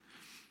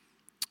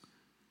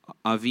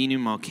Avinu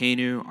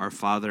Malkeinu, our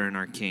Father and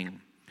our King,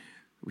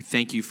 we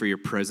thank you for your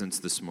presence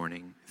this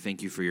morning.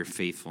 Thank you for your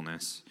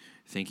faithfulness.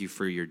 Thank you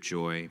for your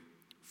joy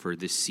for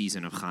this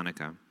season of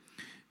Hanukkah.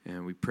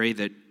 And we pray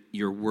that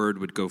your word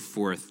would go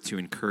forth to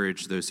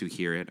encourage those who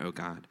hear it, oh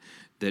God,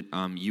 that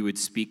you would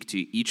speak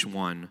to each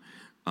one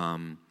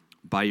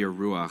by your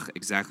Ruach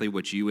exactly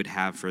what you would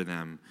have for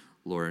them,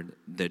 Lord,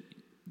 that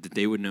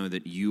they would know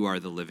that you are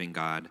the living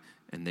God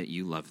and that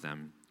you love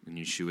them. In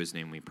Yeshua's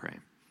name we pray.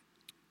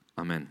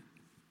 Amen.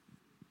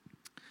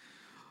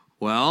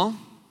 Well,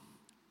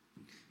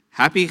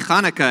 happy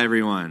Hanukkah,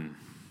 everyone.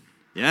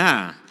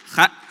 Yeah,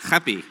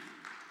 happy.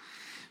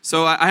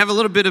 So I have a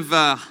little bit of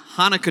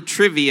Hanukkah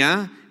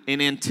trivia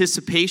in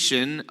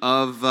anticipation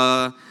of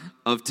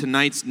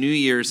tonight's New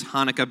Year's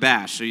Hanukkah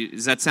bash.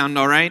 Does that sound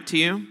all right to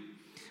you?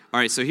 All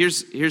right, so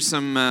here's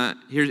some,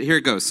 here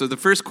it goes. So the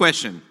first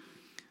question,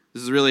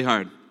 this is really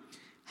hard.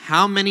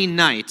 How many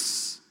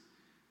nights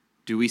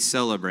do we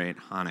celebrate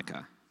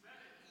Hanukkah?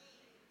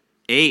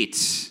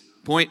 8.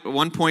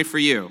 1 point for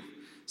you.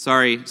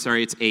 Sorry,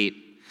 it's 8.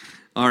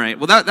 All right,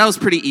 well, that was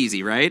pretty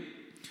easy, right?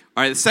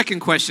 All right, the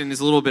second question is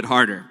a little bit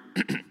harder.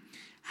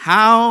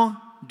 How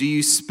do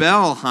you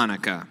spell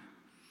Hanukkah?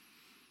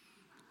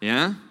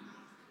 Yeah?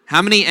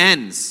 How many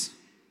N's?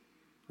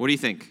 What do you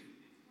think?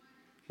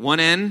 1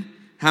 N?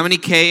 How many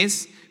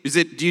K's?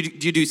 Do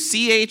you do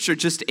CH or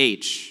just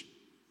H?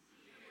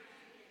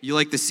 You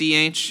like the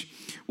CH?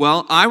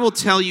 Well, I will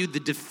tell you the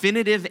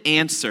definitive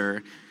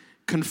answer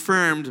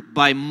confirmed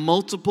by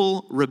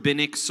multiple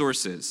rabbinic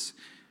sources.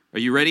 Are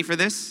you ready for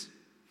this?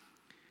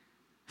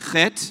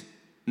 Chet,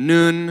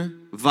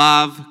 Nun,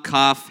 Vav,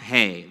 Kaf,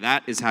 He.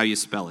 That is how you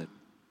spell it.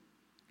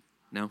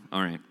 No?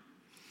 All right.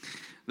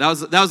 That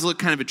was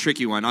kind of a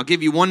tricky one. I'll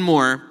give you one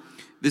more.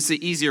 This is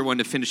an easier one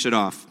to finish it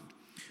off.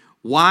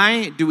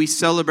 Why do we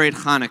celebrate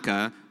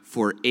Hanukkah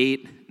for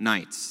 8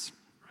 nights?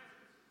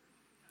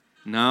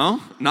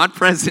 No, not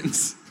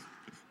presents.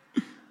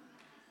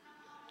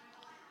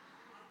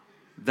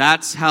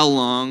 That's how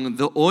long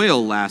the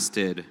oil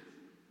lasted,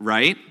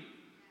 right?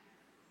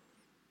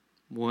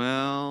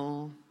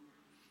 Well,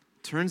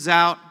 turns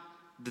out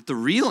that the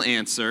real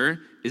answer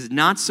is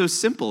not so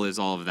simple as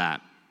all of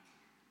that.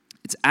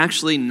 It's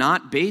actually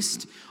not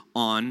based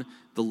on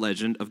the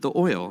legend of the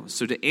oil.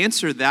 So to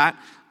answer that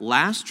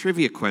last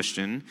trivia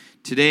question,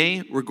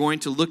 today we're going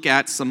to look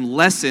at some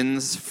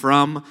lessons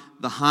from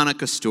the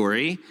Hanukkah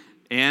story.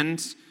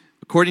 And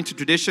according to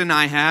tradition,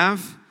 I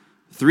have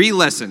 3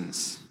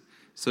 lessons.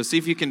 So see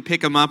if you can pick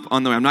them up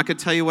on the way. I'm not going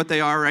to tell you what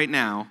they are right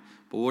now,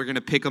 but we're going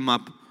to pick them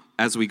up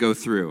as we go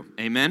through.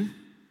 Amen?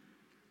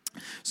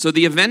 So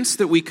the events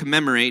that we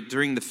commemorate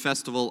during the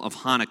festival of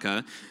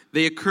Hanukkah,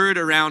 they occurred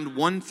around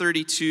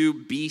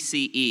 132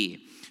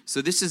 BCE.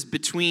 So this is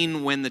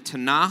between when the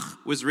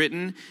Tanakh was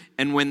written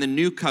and when the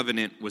New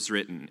Covenant was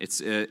written.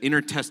 It's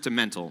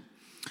intertestamental.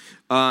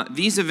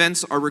 These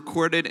events are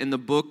recorded in the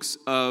books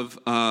of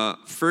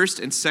 1st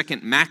and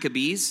 2nd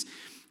Maccabees,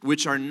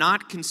 which are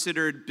not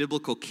considered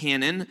biblical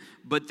canon,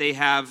 but they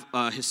have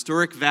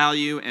historic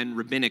value and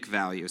rabbinic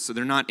value. So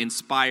they're not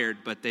inspired,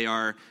 but they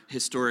are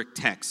historic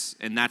texts,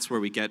 and that's where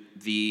we get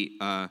the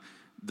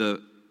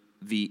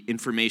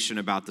information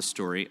about the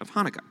story of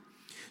Hanukkah.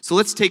 So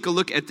let's take a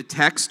look at the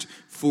text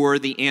for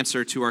the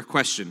answer to our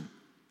question.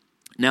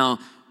 Now,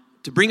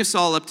 to bring us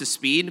all up to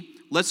speed,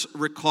 let's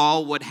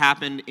recall what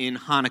happened in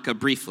Hanukkah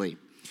briefly.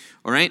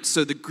 All right,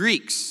 so the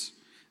Greeks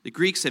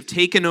have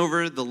taken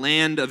over the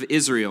land of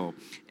Israel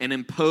and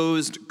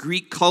imposed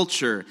Greek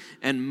culture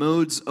and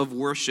modes of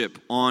worship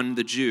on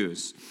the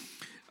Jews.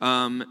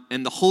 And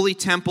the holy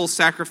temple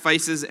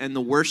sacrifices and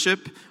the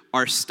worship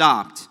are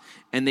stopped,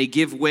 and they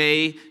give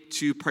way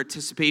to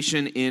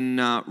participation in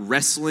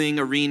wrestling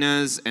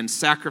arenas and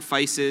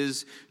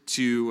sacrifices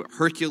to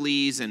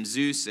Hercules and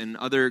Zeus and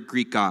other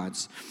Greek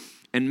gods.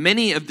 And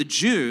many of the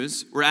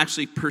Jews were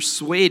actually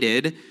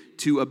persuaded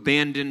to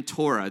abandon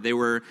Torah. They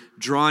were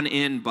drawn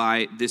in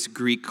by this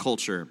Greek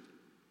culture.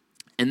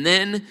 And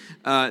then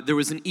there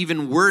was an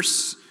even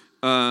worse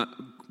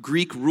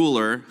Greek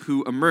ruler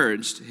who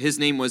emerged. His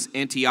name was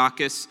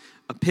Antiochus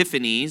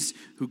Epiphanes,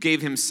 who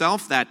gave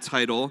himself that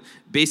title,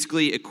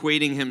 basically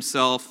equating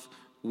himself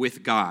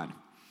with God.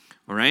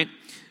 All right?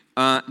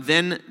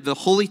 Then the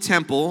Holy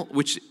Temple,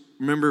 which,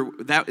 remember,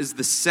 that is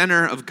the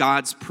center of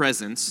God's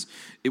presence,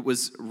 it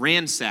was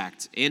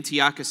ransacked.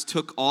 Antiochus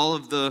took all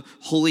of the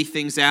holy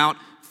things out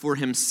for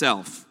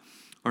himself.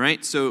 All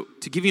right, so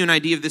to give you an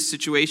idea of this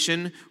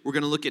situation, we're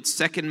going to look at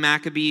 2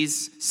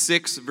 Maccabees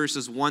 6,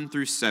 verses 1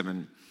 through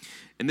 7.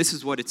 And this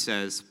is what it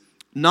says.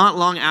 Not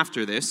long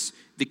after this,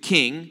 the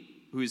king,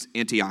 who is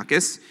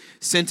Antiochus,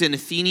 sent an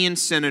Athenian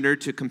senator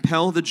to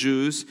compel the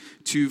Jews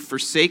to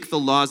forsake the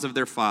laws of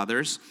their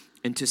fathers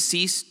and to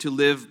cease to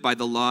live by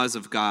the laws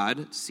of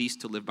God, cease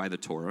to live by the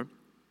Torah,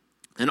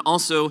 and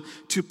also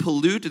to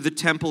pollute the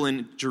temple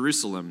in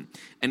Jerusalem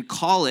and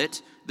call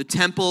it the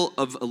temple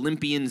of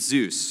Olympian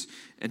Zeus,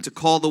 and to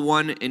call the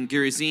one in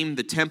Gerizim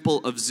the temple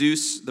of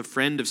Zeus, the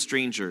friend of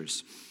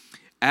strangers,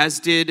 as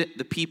did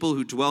the people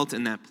who dwelt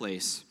in that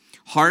place.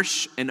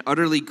 Harsh and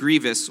utterly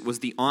grievous was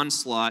the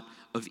onslaught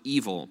of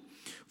evil,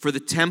 for the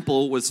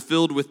temple was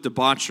filled with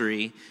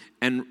debauchery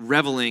and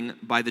reveling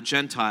by the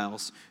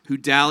Gentiles, who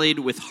dallied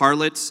with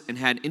harlots and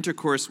had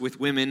intercourse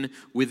with women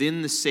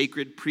within the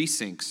sacred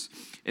precincts,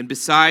 and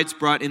besides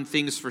brought in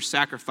things for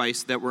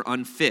sacrifice that were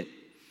unfit.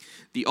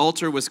 The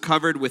altar was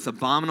covered with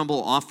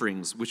abominable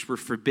offerings, which were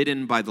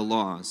forbidden by the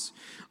laws.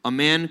 A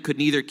man could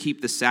neither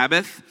keep the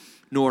Sabbath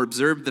nor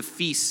observe the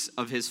feasts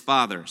of his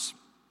fathers.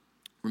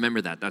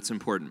 Remember that, that's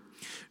important.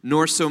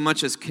 Nor so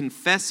much as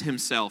confess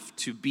himself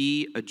to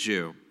be a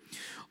Jew.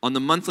 On the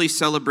monthly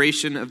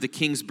celebration of the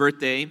king's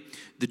birthday,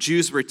 the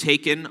Jews were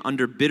taken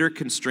under bitter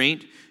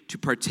constraint to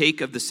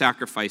partake of the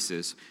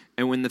sacrifices.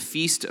 And when the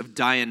feast of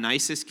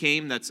Dionysus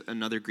came, that's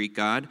another Greek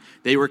god,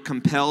 they were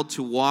compelled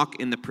to walk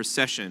in the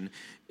procession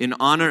in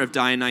honor of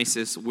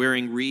Dionysus,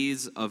 wearing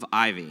wreaths of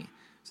ivy.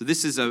 So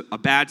this is a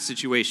bad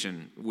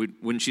situation,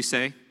 wouldn't you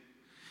say?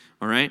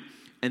 All right?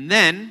 And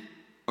then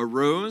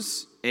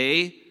arose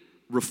a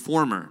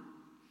reformer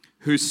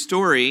whose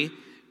story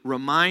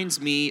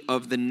reminds me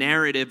of the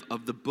narrative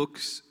of the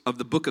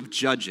book of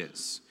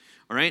Judges.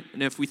 All right?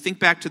 And if we think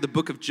back to the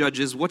book of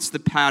Judges, what's the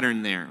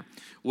pattern there?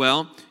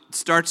 Well, it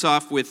starts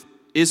off with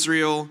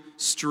Israel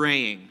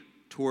straying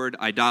toward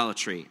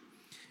idolatry.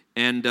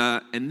 And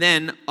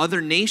then other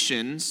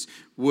nations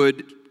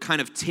would kind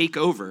of take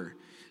over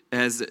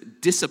as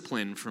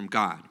discipline from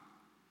God.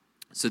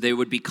 So they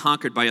would be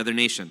conquered by other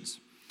nations.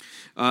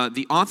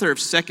 The author of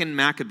 2nd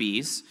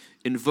Maccabees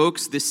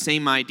invokes this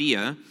same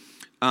idea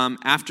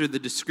after the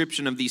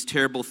description of these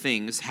terrible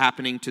things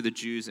happening to the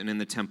Jews and in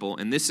the temple.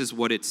 And this is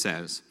what it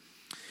says.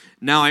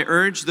 Now I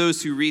urge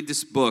those who read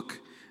this book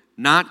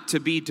not to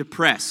be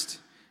depressed.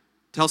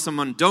 Tell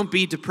someone, don't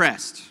be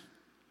depressed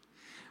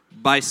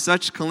by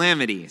such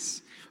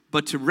calamities,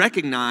 but to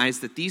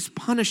recognize that these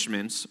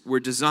punishments were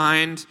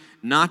designed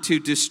not to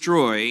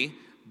destroy,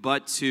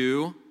 but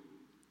to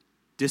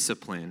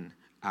discipline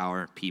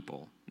our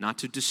people. Not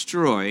to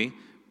destroy,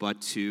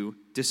 but to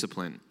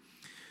discipline.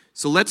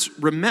 So let's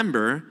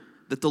remember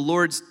that the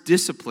Lord's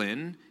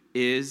discipline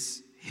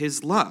is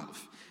his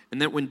love,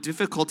 and that when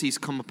difficulties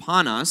come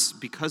upon us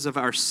because of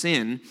our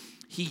sin,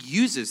 he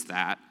uses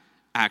that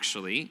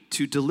actually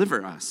to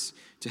deliver us,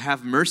 to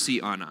have mercy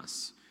on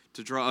us,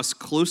 to draw us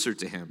closer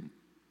to him.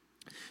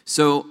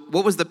 So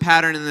what was the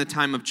pattern in the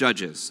time of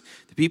Judges?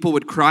 The people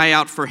would cry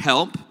out for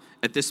help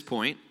at this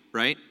point,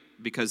 right?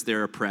 Because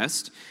they're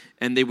oppressed,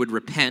 and they would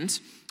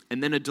repent,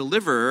 and then a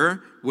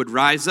deliverer would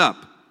rise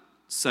up,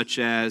 such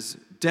as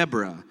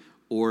Deborah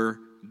or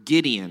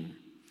Gideon,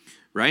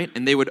 right?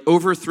 And they would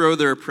overthrow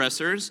their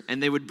oppressors,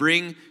 and they would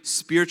bring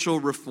spiritual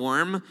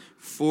reform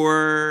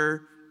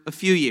for a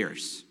few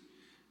years.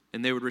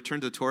 And they would return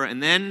to the Torah,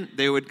 and then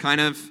they would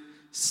kind of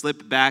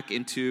slip back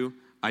into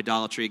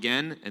idolatry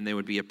again, and they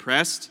would be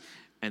oppressed,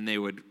 and they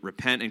would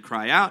repent and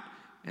cry out,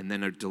 and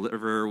then a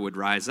deliverer would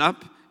rise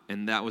up,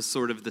 and that was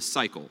sort of the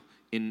cycle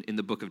in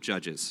the book of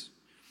Judges,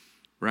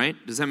 right?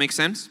 Does that make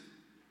sense?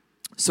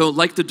 So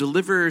like the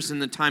deliverers in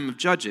the time of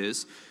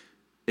Judges,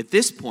 at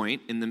this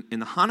point in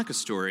the Hanukkah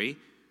story,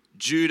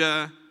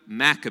 Judah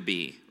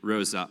Maccabee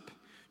rose up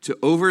to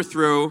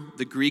overthrow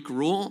the Greek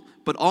rule,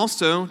 but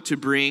also to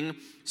bring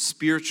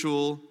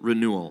spiritual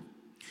renewal.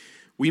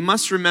 We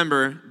must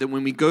remember that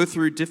when we go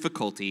through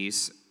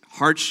difficulties,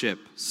 hardship,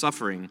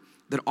 suffering,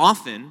 that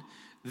often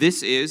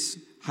this is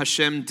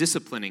Hashem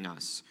disciplining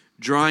us,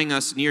 drawing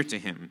us near to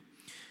him.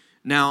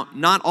 Now,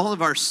 not all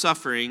of our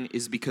suffering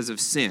is because of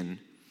sin,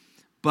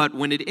 but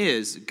when it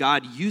is,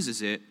 God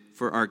uses it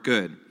for our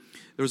good.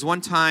 There was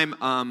one time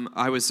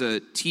I was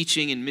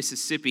teaching in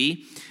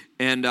Mississippi,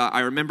 and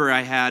I remember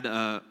I had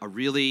a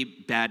really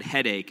bad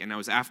headache, and I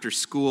was after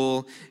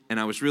school, and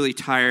I was really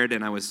tired,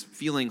 and I was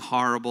feeling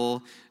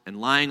horrible, and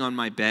lying on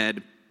my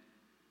bed,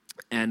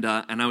 and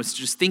I was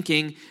just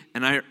thinking,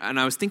 and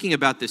I was thinking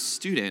about this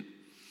student,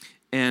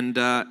 and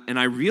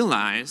I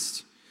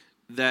realized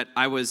that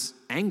I was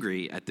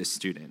angry at this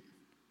student,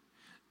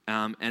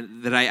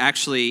 and that I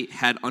actually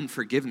had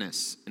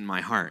unforgiveness in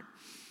my heart,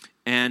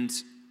 and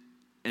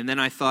then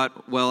I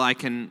thought, well, I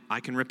can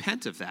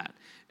repent of that.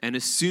 And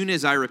as soon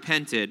as I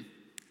repented,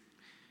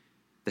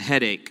 the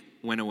headache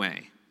went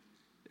away.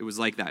 It was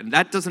like that. And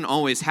that doesn't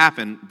always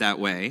happen that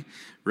way,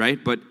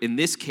 right? But in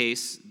this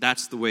case,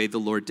 that's the way the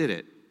Lord did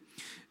it.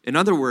 In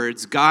other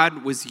words,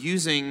 God was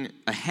using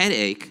a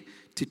headache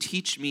to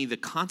teach me the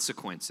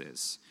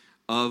consequences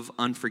of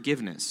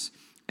unforgiveness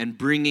and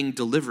bringing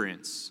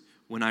deliverance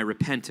when I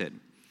repented.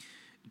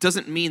 It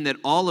doesn't mean that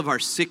all of our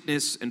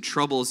sickness and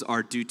troubles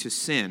are due to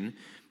sin,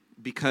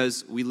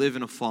 because we live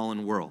in a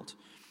fallen world.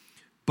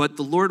 But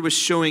the Lord was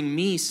showing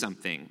me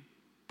something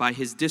by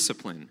his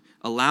discipline,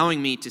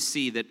 allowing me to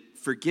see that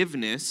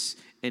forgiveness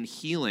and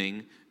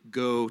healing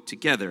go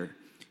together.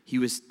 He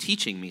was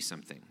teaching me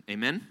something.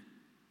 Amen?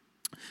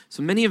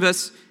 So many of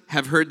us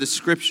have heard the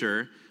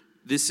scripture.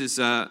 This is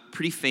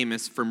pretty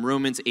famous from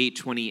Romans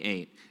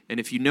 8:28. And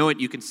if you know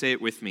it, you can say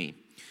it with me.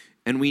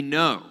 And we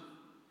know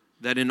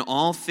that in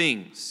all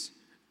things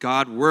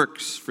God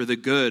works for the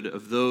good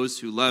of those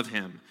who love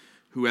him,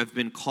 who have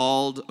been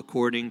called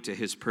according to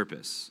his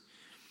purpose.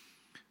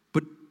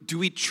 But do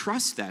we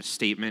trust that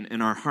statement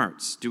in our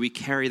hearts? Do we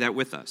carry that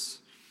with us?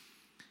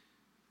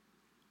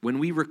 When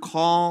we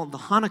recall the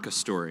Hanukkah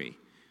story,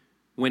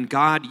 when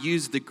God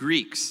used the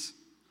Greeks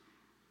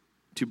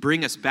to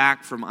bring us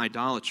back from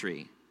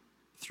idolatry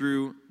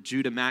through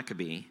Judah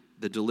Maccabee,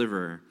 the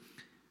deliverer,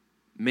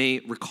 may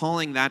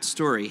recalling that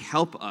story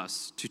help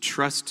us to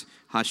trust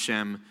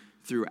Hashem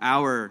through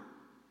our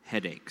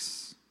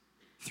headaches,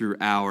 through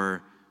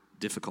our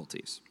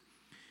difficulties.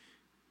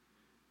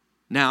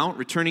 Now,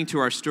 returning to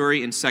our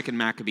story in 2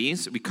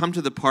 Maccabees, we come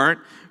to the part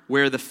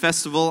where the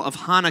festival of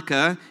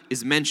Hanukkah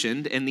is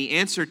mentioned, and the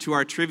answer to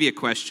our trivia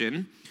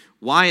question,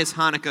 why is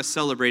Hanukkah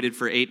celebrated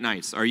for 8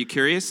 nights? Are you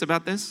curious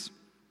about this?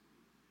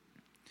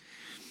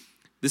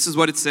 This is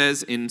what it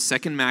says in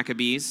 2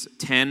 Maccabees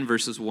 10,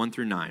 verses 1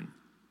 through 9.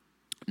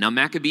 Now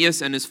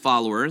Maccabeus and his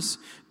followers,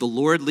 the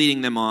Lord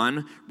leading them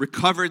on,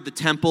 recovered the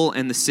temple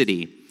and the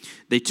city.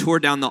 They tore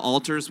down the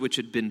altars which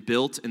had been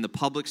built in the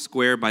public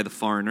square by the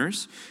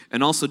foreigners,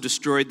 and also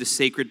destroyed the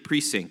sacred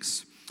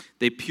precincts.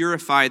 They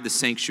purified the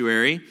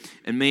sanctuary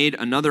and made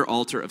another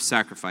altar of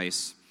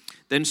sacrifice.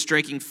 Then,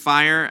 striking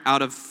fire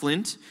out of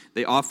flint,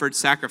 they offered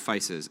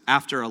sacrifices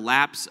after a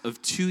lapse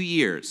of 2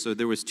 years. So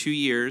there was 2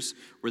 years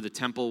where the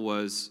temple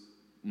was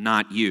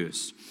not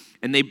used.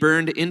 And they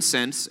burned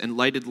incense and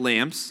lighted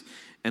lamps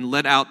and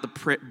let out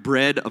the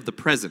bread of the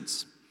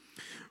presence.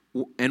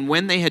 And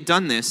when they had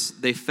done this,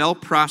 they fell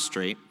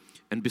prostrate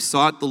and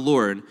besought the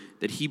Lord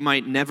that he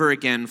might never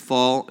again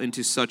fall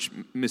into such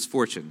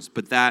misfortunes,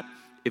 but that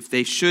if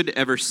they should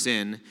ever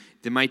sin,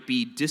 they might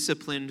be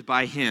disciplined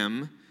by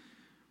him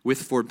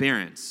with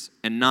forbearance,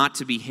 and not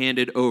to be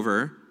handed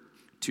over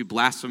to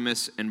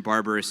blasphemous and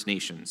barbarous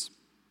nations.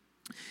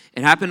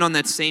 It happened on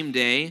that same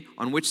day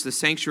on which the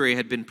sanctuary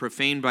had been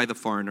profaned by the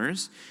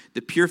foreigners.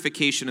 The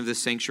purification of the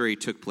sanctuary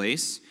took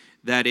place,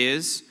 that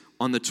is,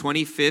 on the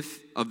 25th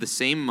of the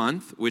same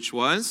month, which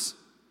was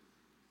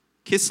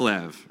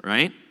Kislev,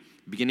 right?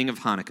 Beginning of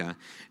Hanukkah.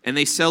 And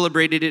they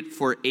celebrated it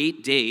for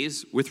 8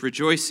 days with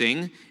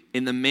rejoicing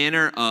in the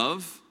manner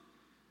of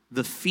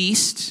the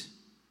Feast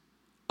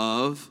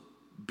of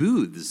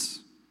Booths,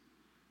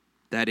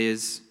 that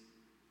is,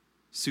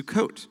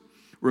 Sukkot.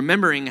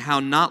 Remembering how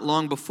not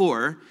long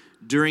before,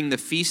 during the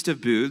Feast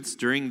of Booths,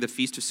 during the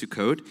Feast of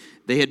Sukkot,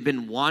 they had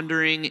been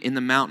wandering in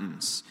the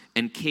mountains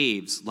and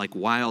caves like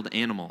wild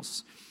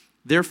animals.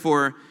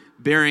 Therefore,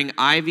 bearing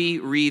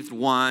ivy-wreathed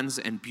wands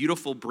and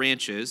beautiful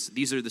branches,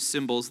 these are the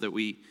symbols that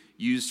we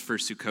used for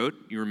Sukkot,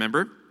 you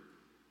remember?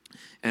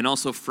 And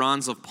also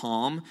fronds of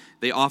palm,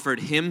 they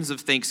offered hymns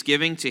of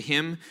thanksgiving to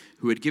him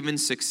who had given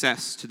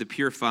success to the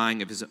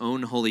purifying of his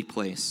own holy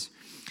place.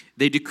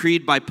 They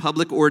decreed by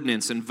public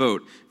ordinance and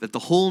vote that the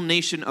whole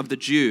nation of the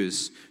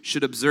Jews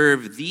should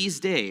observe these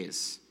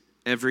days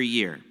every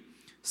year.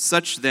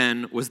 Such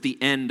then was the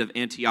end of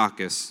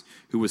Antiochus,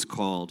 who was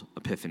called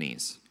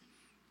Epiphanes.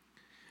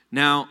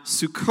 Now,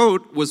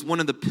 Sukkot was one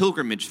of the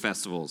pilgrimage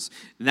festivals.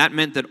 That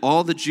meant that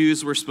all the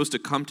Jews were supposed to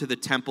come to the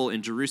temple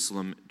in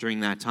Jerusalem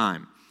during that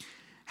time.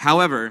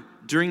 However,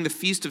 during the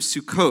Feast of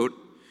Sukkot,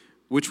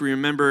 which we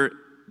remember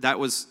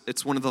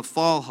it's one of the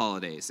fall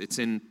holidays. It's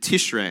in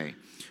Tishrei,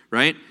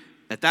 right?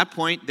 At that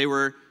point, they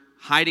were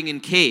hiding in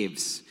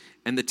caves,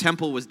 and the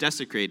temple was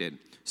desecrated.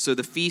 So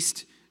the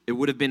feast, it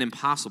would have been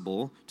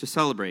impossible to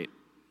celebrate.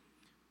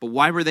 But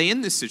why were they in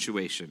this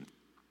situation?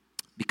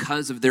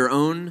 Because of their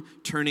own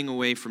turning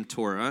away from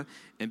Torah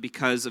and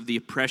because of the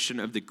oppression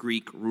of the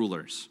Greek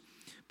rulers.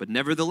 But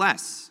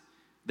nevertheless,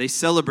 they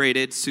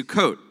celebrated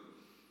Sukkot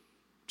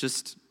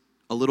just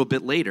a little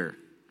bit later.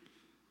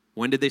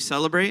 When did they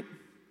celebrate?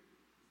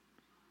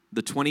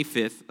 The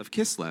 25th of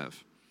Kislev.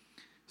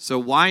 So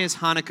why is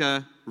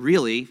Hanukkah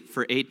really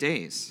for 8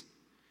 days?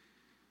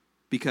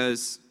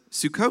 Because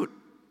Sukkot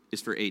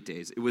is for 8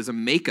 days. It was a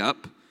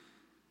makeup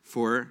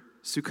for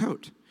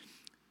Sukkot.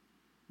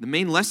 The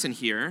main lesson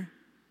here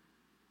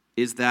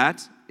is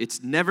that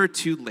it's never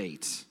too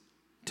late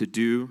to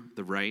do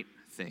the right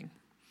thing.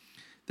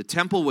 The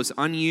temple was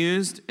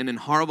unused and in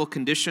horrible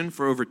condition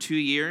for over 2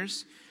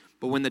 years,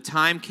 but when the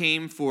time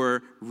came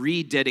for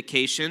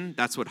rededication,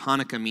 that's what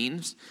Hanukkah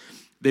means,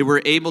 they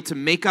were able to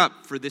make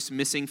up for this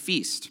missing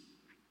feast.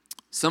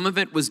 Some of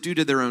it was due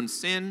to their own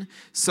sin,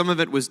 some of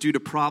it was due to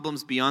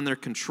problems beyond their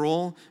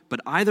control, but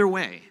either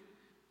way,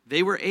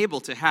 they were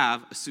able to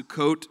have a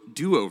Sukkot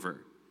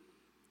do-over.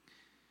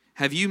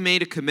 Have you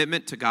made a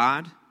commitment to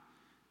God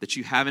that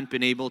you haven't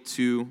been able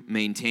to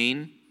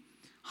maintain?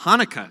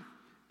 Hanukkah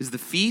is the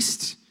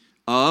feast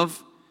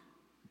of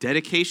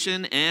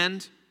dedication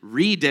and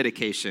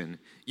rededication.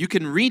 You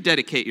can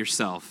rededicate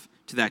yourself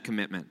to that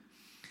commitment.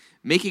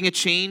 Making a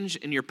change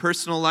in your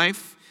personal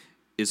life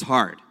is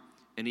hard,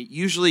 and it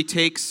usually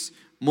takes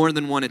more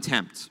than one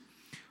attempt.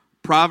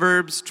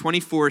 Proverbs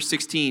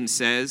 24:16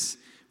 says,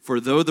 "For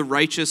though the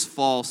righteous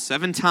fall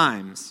 7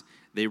 times,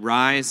 they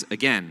rise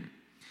again."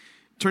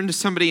 Turn to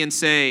somebody and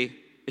say,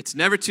 it's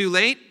never too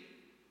late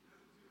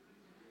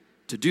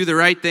to do the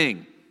right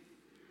thing.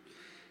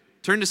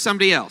 Turn to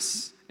somebody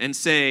else and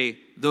say,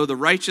 though the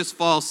righteous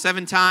fall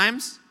 7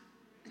 times,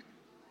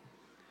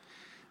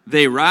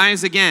 they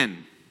rise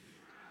again.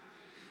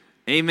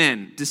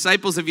 Amen.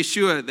 Disciples of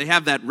Yeshua, they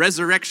have that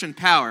resurrection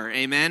power.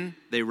 Amen.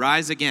 They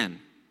rise again.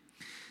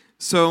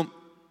 So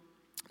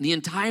the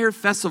entire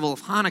festival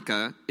of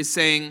Hanukkah is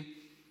saying,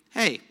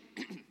 hey,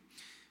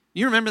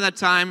 you remember that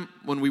time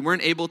when we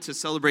weren't able to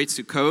celebrate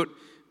Sukkot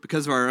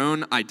because of our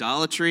own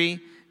idolatry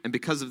and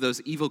because of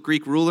those evil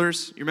Greek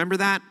rulers? You remember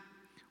that?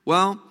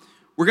 Well,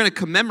 we're going to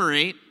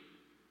commemorate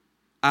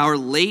our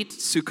late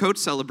Sukkot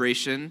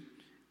celebration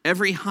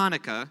every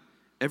Hanukkah,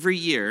 every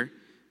year,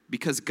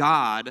 because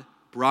God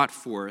brought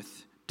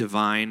forth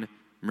divine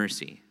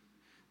mercy.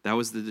 That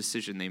was the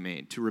decision they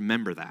made, to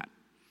remember that.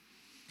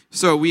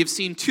 So we have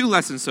seen 2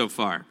 lessons so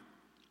far.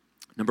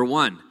 Number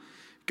 1,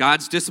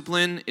 God's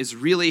discipline is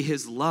really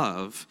his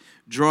love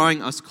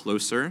drawing us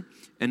closer.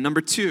 And number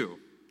 2,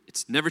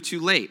 it's never too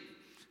late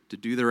to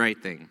do the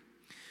right thing.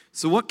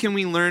 So what can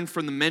we learn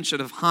from the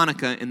mention of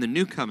Hanukkah in the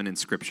New Covenant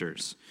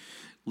scriptures?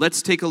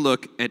 Let's take a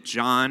look at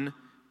John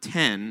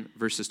 10,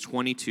 verses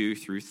 22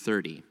 through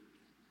 30.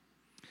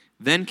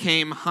 Then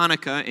came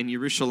Hanukkah in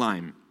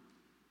Jerusalem.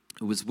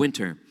 It was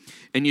winter,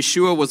 and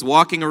Yeshua was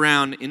walking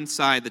around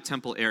inside the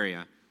temple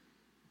area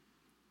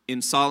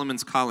in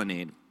Solomon's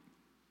colonnade.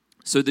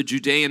 So the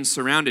Judeans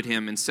surrounded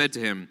him and said to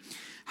him,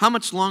 "How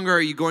much longer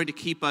are you going to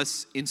keep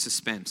us in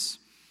suspense?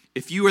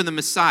 If you are the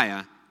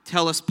Messiah,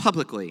 tell us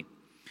publicly."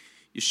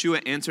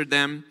 Yeshua answered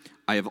them,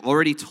 "I have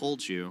already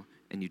told you,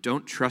 and you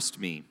don't trust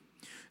me.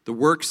 The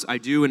works I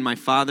do in my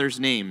Father's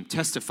name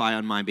testify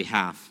on my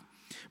behalf.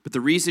 But the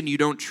reason you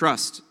don't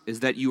trust is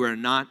that you are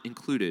not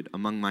included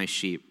among my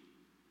sheep.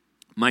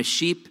 My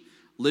sheep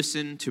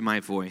listen to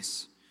my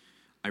voice.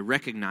 I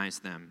recognize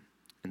them,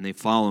 and they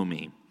follow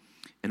me,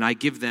 and I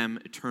give them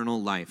eternal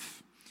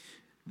life.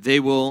 They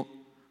will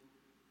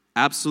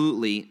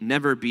absolutely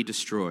never be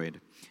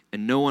destroyed,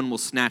 and no one will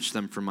snatch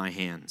them from my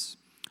hands.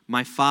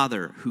 My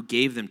Father, who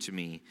gave them to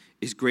me,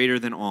 is greater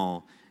than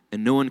all,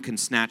 and no one can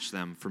snatch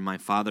them from my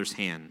Father's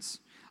hands.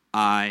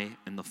 I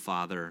and the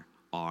Father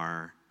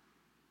are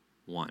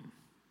one."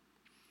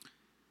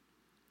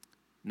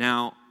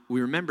 Now,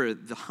 we remember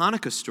the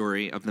Hanukkah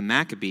story of the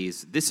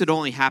Maccabees. This had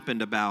only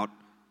happened about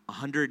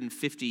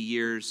 150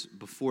 years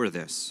before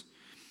this.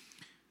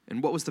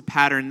 And what was the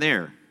pattern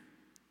there?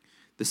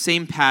 The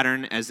same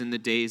pattern as in the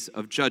days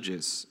of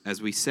Judges,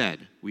 as we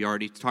said. We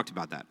already talked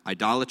about that.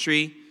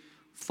 Idolatry,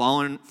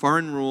 foreign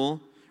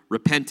rule,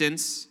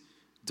 repentance,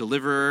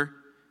 deliverer,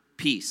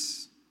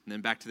 peace. And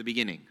then back to the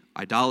beginning.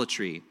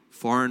 Idolatry,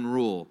 foreign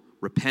rule,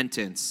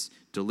 repentance,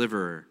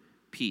 deliverer,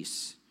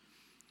 peace.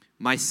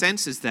 My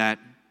sense is that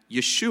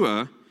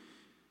Yeshua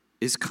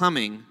is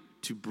coming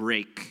to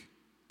break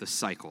the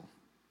cycle,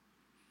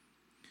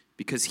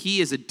 because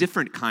he is a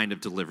different kind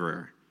of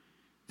deliverer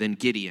than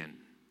Gideon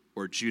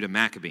or Judah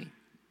Maccabee,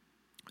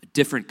 a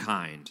different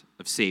kind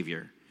of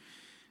Savior.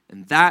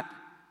 And that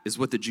is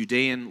what the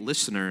Judean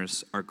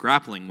listeners are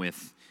grappling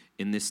with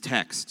in this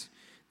text.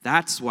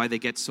 That's why they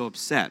get so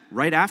upset.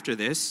 Right after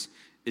this,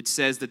 it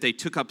says that they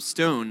took up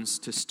stones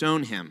to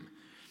stone him.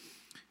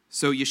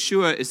 So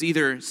Yeshua is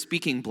either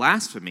speaking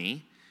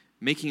blasphemy,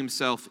 making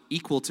himself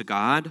equal to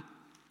God,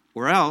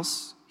 or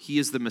else he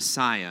is the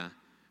Messiah,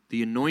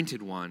 the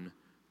anointed one,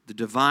 the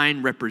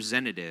divine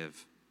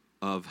representative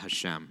of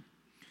Hashem.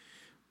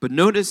 But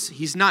notice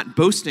he's not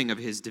boasting of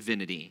his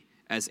divinity,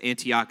 as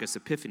Antiochus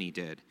Epiphanes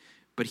did,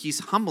 but he's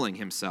humbling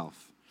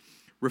himself,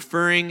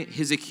 referring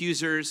his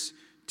accusers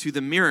to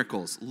the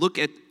miracles. Look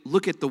at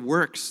the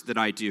works that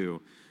I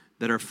do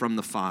that are from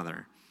the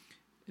Father.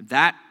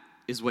 That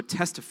is what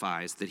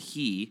testifies that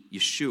he,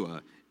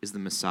 Yeshua, is the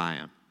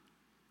Messiah.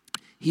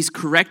 He's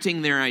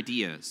correcting their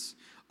ideas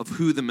of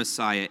who the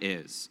Messiah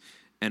is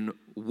and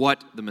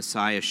what the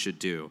Messiah should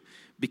do,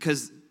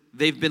 because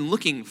they've been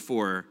looking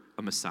for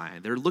a Messiah.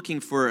 They're looking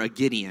for a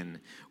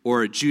Gideon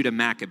or a Judah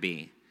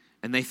Maccabee,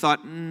 and they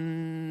thought,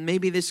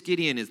 maybe this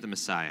Gideon is the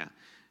Messiah.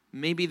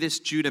 Maybe this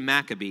Judah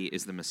Maccabee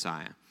is the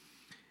Messiah.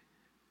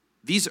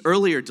 These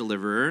earlier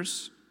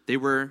deliverers, they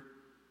were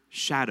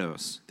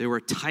shadows. They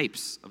were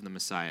types of the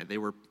Messiah. They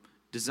were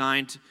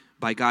designed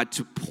by God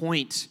to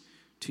point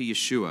to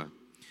Yeshua,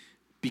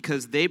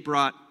 because they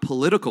brought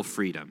political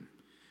freedom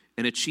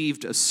and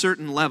achieved a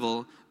certain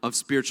level of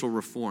spiritual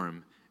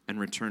reform and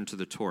return to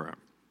the Torah.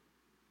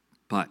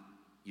 But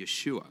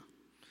Yeshua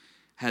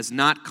has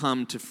not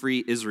come to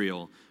free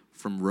Israel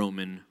from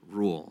Roman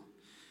rule,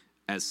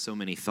 as so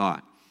many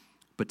thought,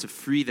 but to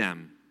free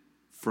them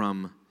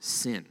from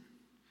sin,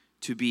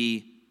 to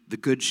be the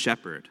good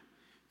shepherd,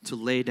 to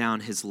lay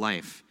down his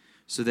life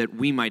so that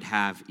we might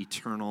have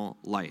eternal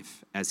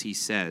life, as he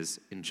says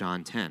in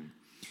John 10.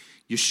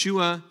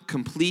 Yeshua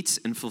completes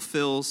and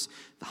fulfills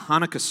the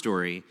Hanukkah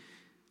story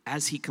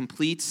as he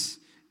completes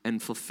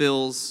and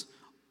fulfills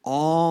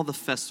all the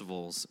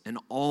festivals and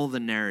all the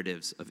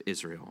narratives of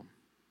Israel.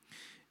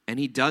 And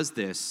he does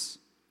this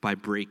by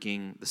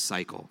breaking the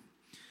cycle.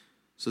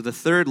 So the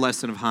third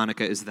lesson of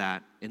Hanukkah is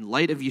that in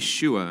light of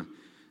Yeshua,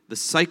 the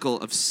cycle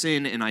of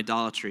sin and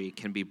idolatry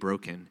can be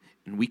broken,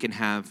 and we can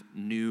have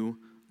new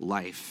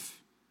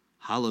life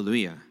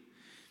Hallelujah.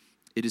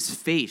 It is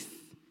faith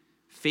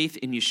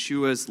in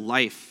Yeshua's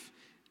life,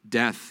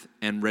 death,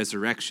 and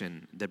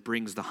resurrection that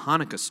brings the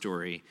Hanukkah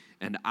story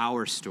and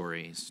our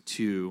stories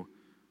to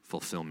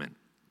fulfillment.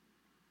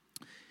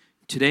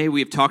 Today we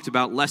have talked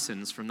about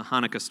lessons from the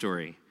Hanukkah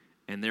story,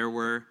 and there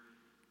were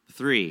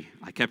 3.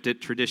 I kept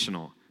it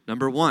traditional.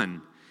 Number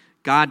 1,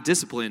 God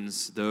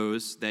disciplines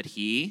those that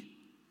he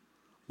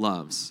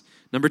loves.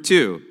 Number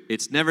 2,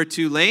 it's never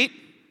too late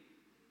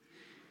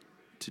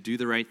to do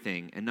the right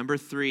thing. And number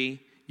 3,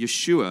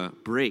 Yeshua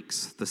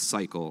breaks the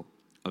cycle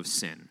of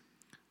sin.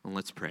 Well,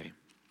 let's pray.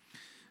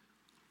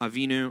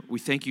 Avinu, we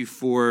thank you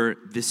for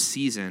this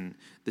season,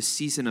 the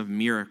season of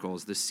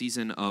miracles, the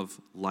season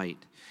of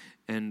light.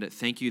 And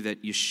thank you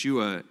that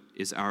Yeshua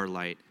is our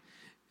light.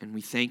 And we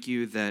thank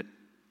you that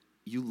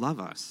you love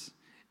us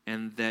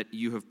and that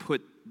you have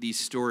put these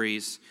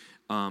stories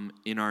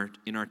in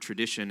our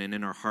tradition and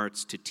in our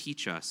hearts to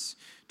teach us,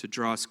 to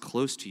draw us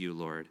close to you,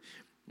 Lord.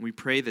 We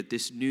pray that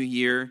this new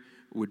year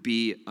would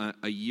be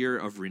a year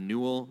of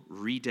renewal,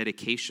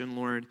 rededication,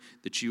 Lord,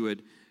 that you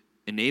would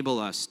enable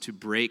us to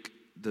break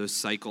those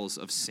cycles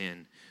of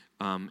sin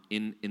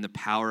in the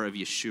power of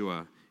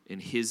Yeshua, in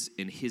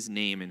his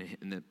name and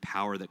in the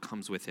power that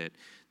comes with it,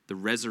 the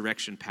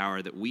resurrection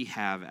power that we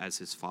have as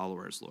his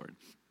followers, Lord.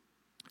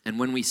 And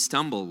when we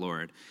stumble,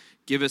 Lord,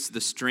 give us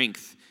the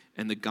strength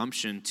and the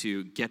gumption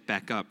to get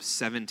back up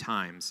 7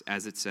 times,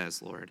 as it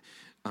says, Lord,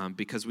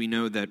 because we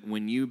know that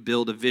when you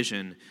build a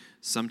vision,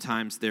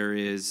 sometimes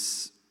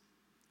there's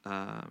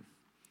some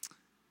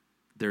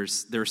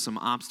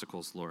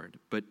obstacles, Lord.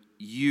 But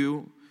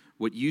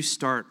what you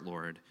start,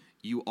 Lord,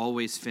 you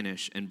always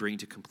finish and bring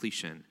to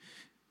completion,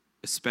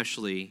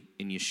 especially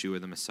in Yeshua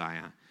the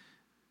Messiah,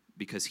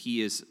 because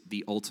he is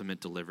the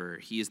ultimate deliverer.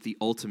 He is the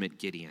ultimate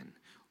Gideon,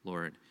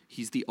 Lord.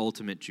 He's the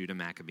ultimate Judah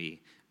Maccabee,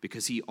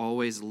 because he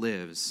always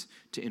lives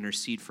to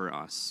intercede for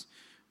us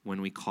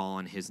when we call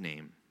on his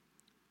name.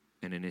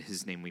 And in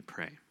his name we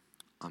pray.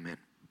 Amen.